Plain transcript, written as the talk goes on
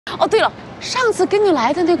哦，对了，上次跟你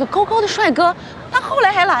来的那个高高的帅哥，他后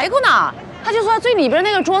来还来过呢。他就说最里边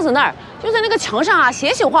那个桌子那儿，就在那个墙上啊，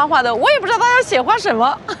写画画的，我也不知道他要写画什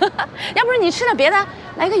么。要不然你吃点别的，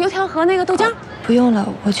来个油条和那个豆浆。不用了，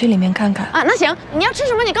我去里面看看。啊，那行，你要吃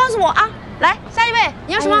什么你告诉我啊。来，下一位，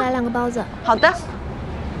你要什么？来2个包子。好的。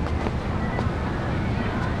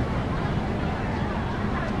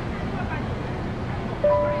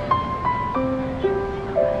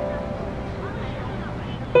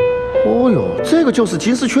 哦哟，这个就是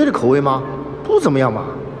金丝雀的口味吗？不怎么样嘛。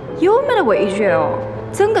有没得味觉哦？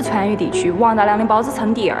整个川渝地区，王大良的包子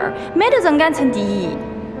称第2，没得人敢称第1。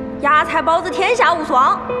芽菜包子天下无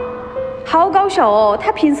双。好搞笑哦！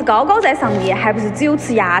他平时高高在上的，还不是只有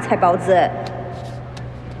吃芽菜包子。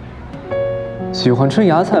喜欢吃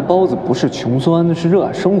芽菜包子不是穷酸，是热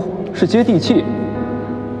爱生活，是接地气。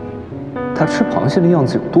他吃螃蟹的样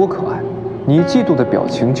子有多可爱，你嫉妒的表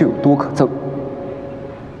情就有多可憎。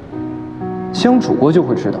 相处过就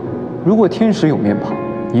会知道，如果天使有面庞，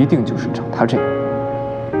一定就是长他这样。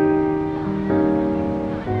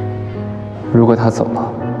如果他走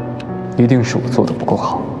了，一定是我做的不够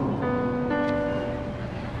好。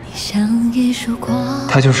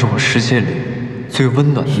他就是我世界里最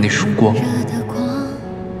温暖的那束光。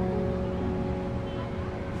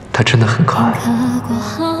他真的很可爱，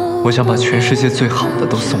我想把全世界最好的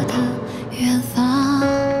都送他。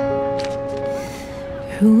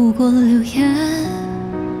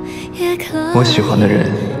 我喜欢的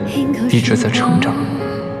人一直在成长，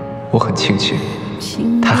我很庆幸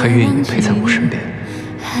他还愿意陪在我身边。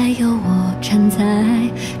还有我站在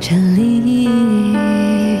这里，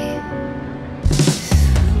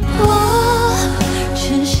我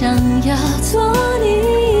只想要做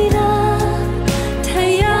你的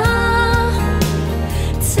太阳，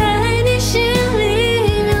在你心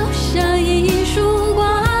里留下一束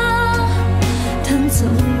光，等总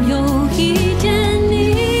有一天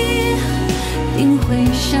你定会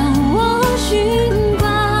向我寻光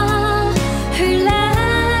而来，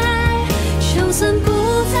就算不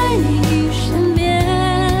在你身边，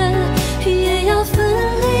也要奋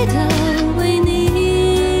力的为你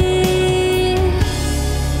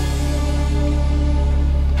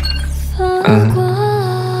发光。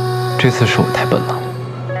这次是我太笨了，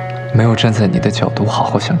没有站在你的角度好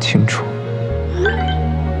好想清楚。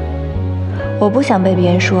我不想被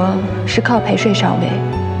别人说是靠陪睡上位，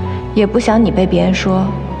也不想你被别人说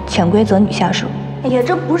潜规则女下属。哎呀，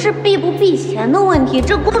这不是避不避嫌的问题，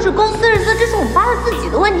这公是公，私是私，这是我们爸他自己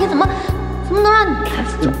的问题，怎么能让你来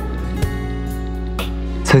负责？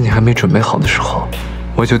在你还没准备好的时候，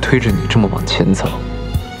我就推着你这么往前走，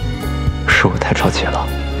是我太着急了。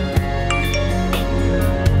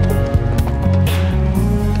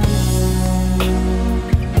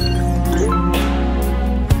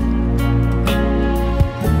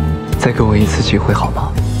再给我一次机会好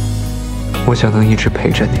吗？我想能一直陪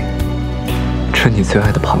着你，吃你最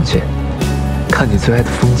爱的螃蟹，看你最爱的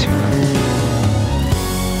风景。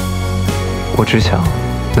我只想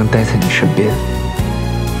能待在你身边，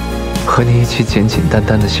和你一起简简单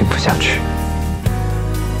单的幸福下去。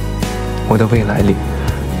我的未来里，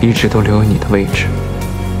一直都留有你的位置。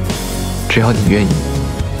只要你愿意，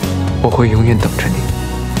我会永远等着你。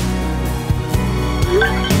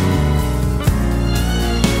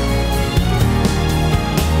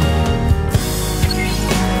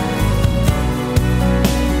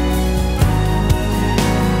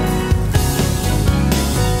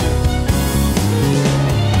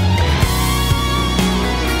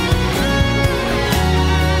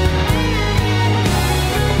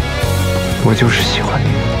我就是喜欢你，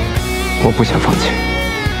我不想放弃。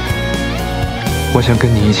我想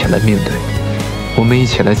跟你一起来面对，我们一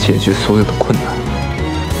起来解决所有的困难。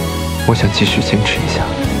我想继续坚持一下，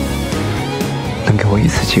能给我一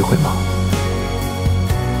次机会吗？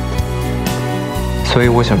所以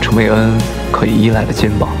我想成为恩恩可以依赖的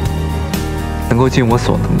肩膀，能够尽我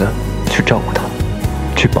所能的去照顾他，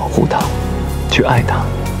去保护他，去爱他，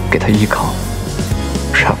给他依靠。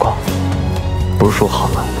傻瓜，不是说好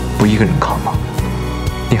了不一个人扛吗？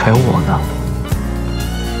你还有我呢。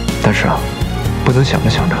但是啊，不能想着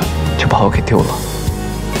想着就把我给丢了。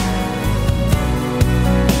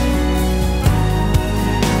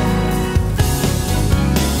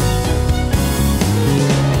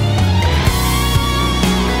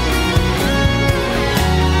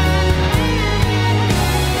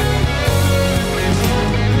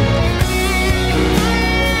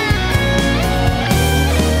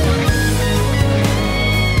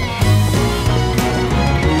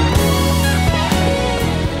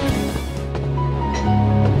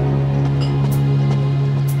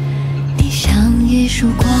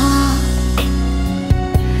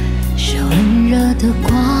热的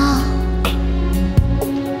光，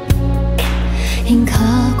印刻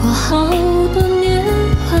过好多年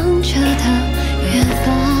望着的远方。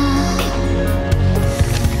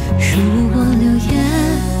如果留言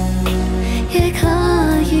也可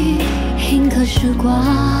以印刻时光，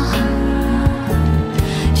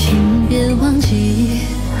请别忘记，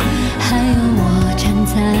还有我站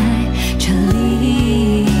在这里。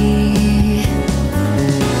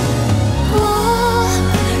我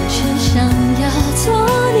只想要做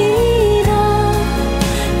你的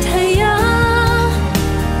太阳，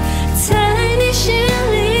在你心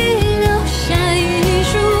里留下一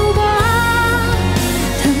束光。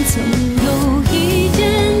当总有一天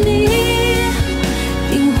你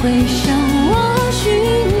定会向我寻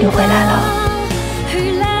你回来了。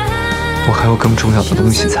我还有更重要的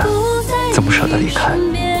东西在，怎么舍得离开？